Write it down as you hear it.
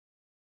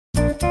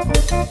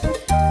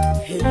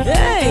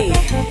Hey,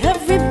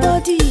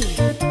 everybody.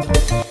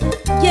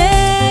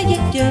 Yeah,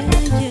 yeah, yeah,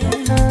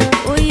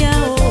 yeah. Oh,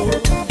 yeah, oh.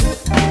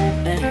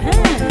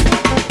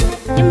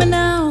 Yeah, me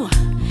now,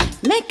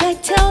 make I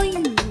tell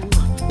you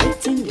what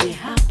thing will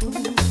happen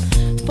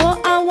for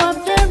our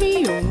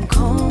very own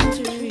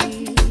country.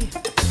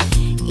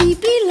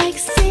 It be like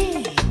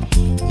say,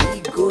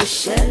 it go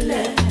shelle.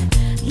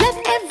 Let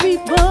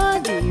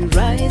everybody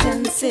rise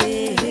and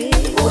say,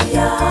 oh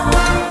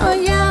yeah, oh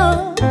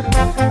yeah,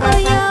 oh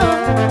yeah,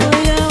 oh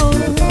yeah, oh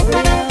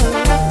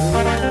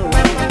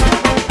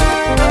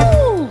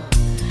yeah.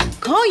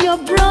 Call your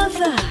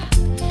brother,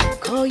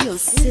 call your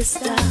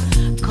sister,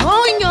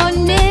 call your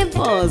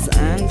neighbors,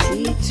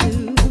 auntie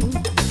too.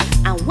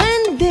 And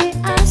when they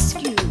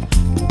ask you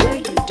where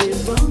you dey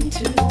run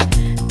to,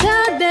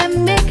 tell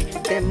them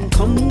make them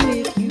come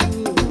with you.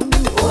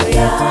 Oh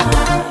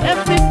yeah,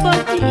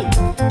 everybody.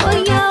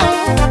 Oh yeah,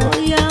 oh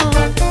yeah,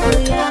 oh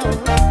yeah.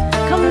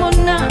 Come on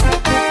now.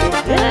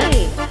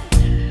 Hey,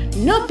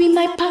 no be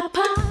my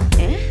papa,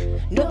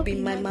 no be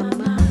my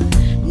mama,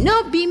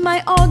 no be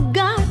my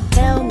oga.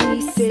 Tell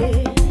me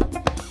say,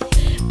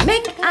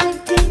 make I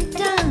take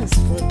dance,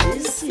 for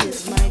this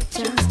is my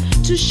chance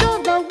to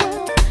show the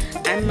world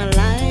I'm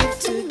alive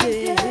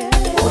today.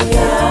 Oh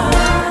yeah,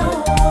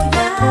 oh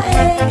yeah,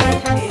 hey.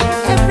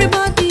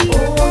 Everybody.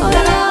 Oh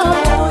yeah,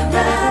 oh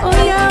yeah, oh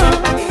yeah,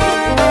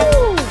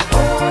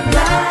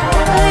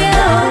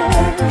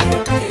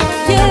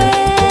 yeah,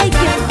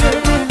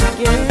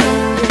 yeah.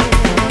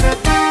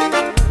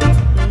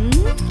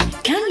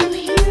 Can you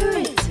hear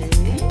it?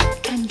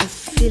 Can you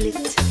feel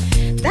it?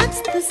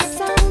 That's the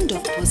sound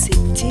of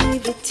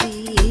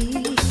positivity.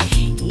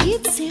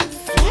 It's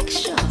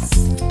infectious,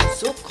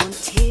 so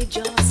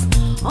contagious,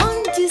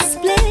 on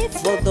display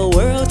for the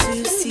world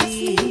to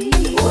see.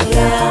 Oh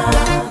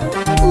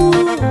yeah,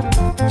 ooh,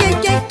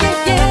 yeah, yeah, yeah,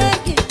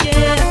 yeah,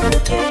 yeah,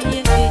 yeah,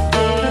 yeah,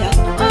 yeah.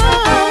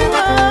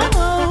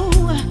 Oh,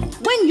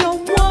 when your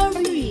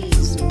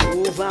worries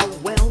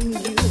overwhelm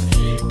you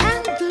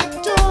and the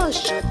door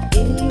shut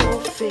in your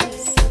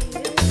face,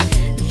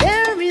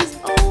 there is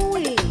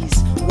always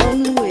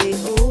one way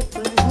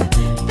open.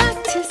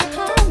 That is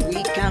how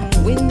we can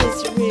win this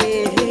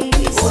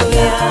race. Oh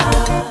yeah,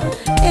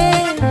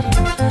 hey.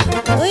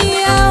 Oh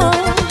yeah,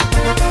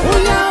 oh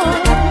yeah,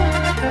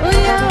 oh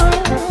yeah.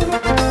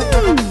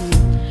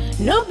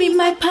 No be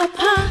my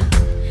papa,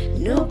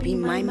 no be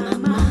my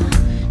mama,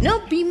 no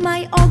be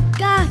my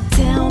oga.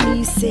 Tell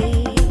me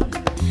say,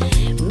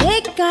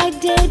 make I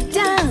dey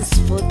dance,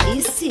 for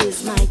this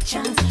is my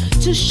chance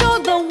to show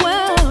the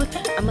world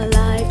I'm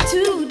alive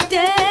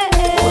today.